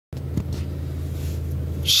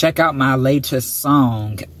Check out my latest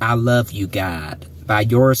song, I Love You, God, by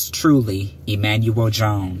yours truly, Emanuel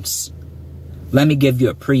Jones. Let me give you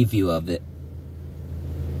a preview of it.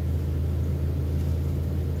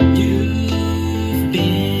 You've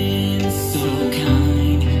been so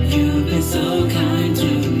kind, you've been so kind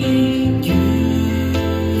to me.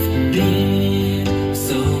 You've been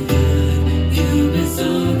so good, you've been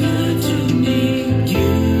so good to me.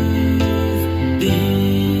 You've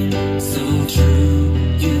been so true,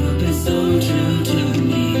 you've been so true to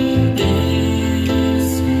me.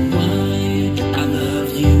 That's why I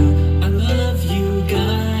love you,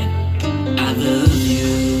 God.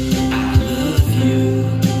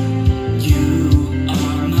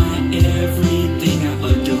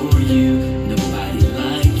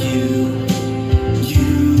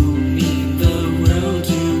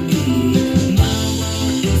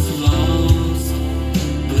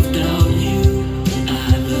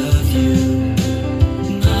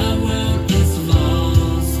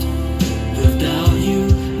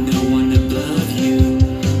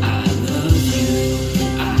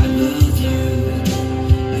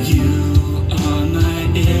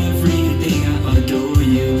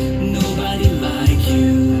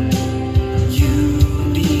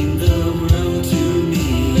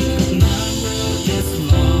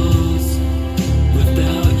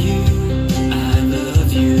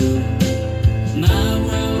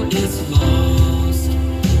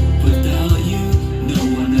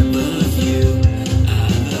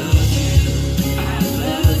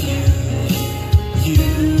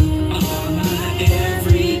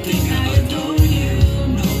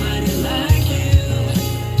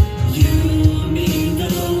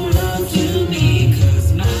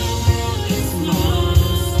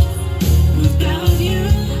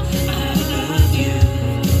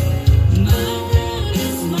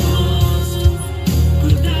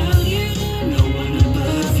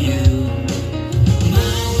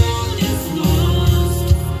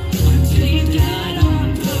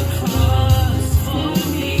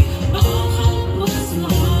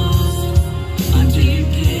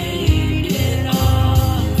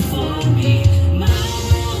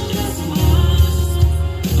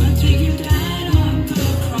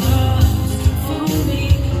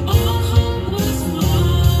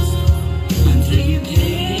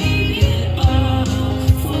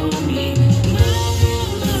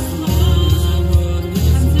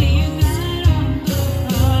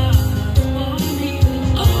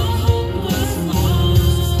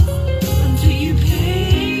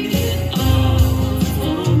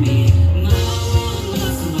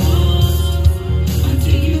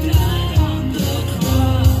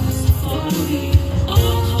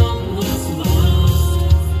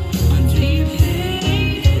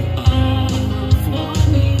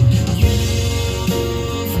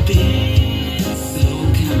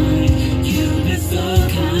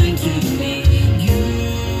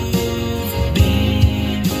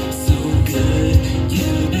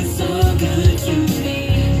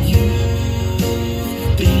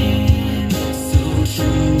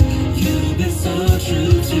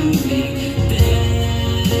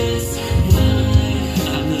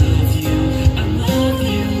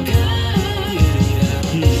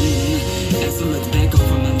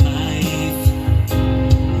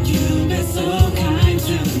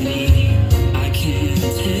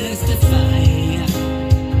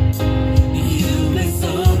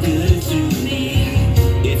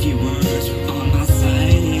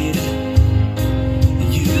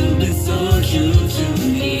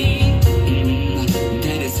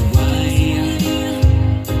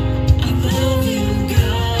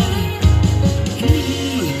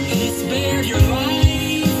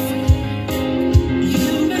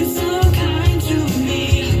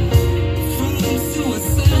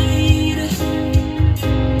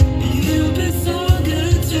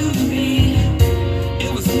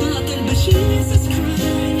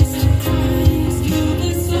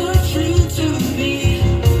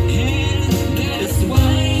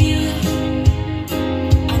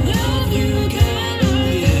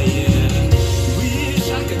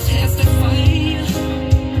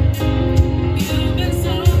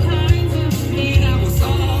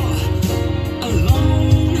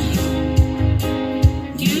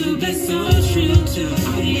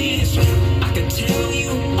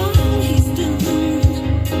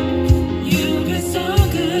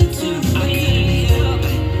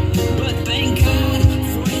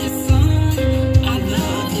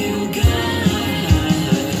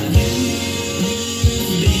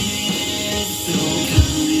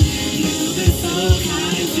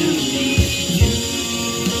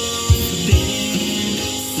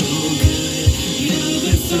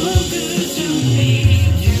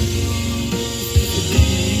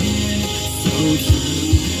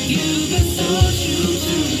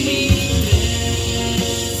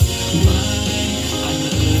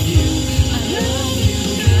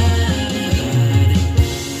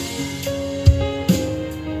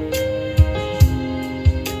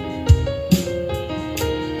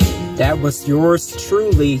 That was yours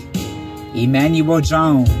truly, Emanuel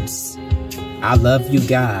Jones. I love you,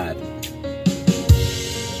 God.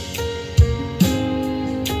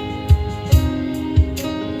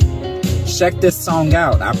 Check this song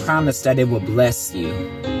out. I promise that it will bless you.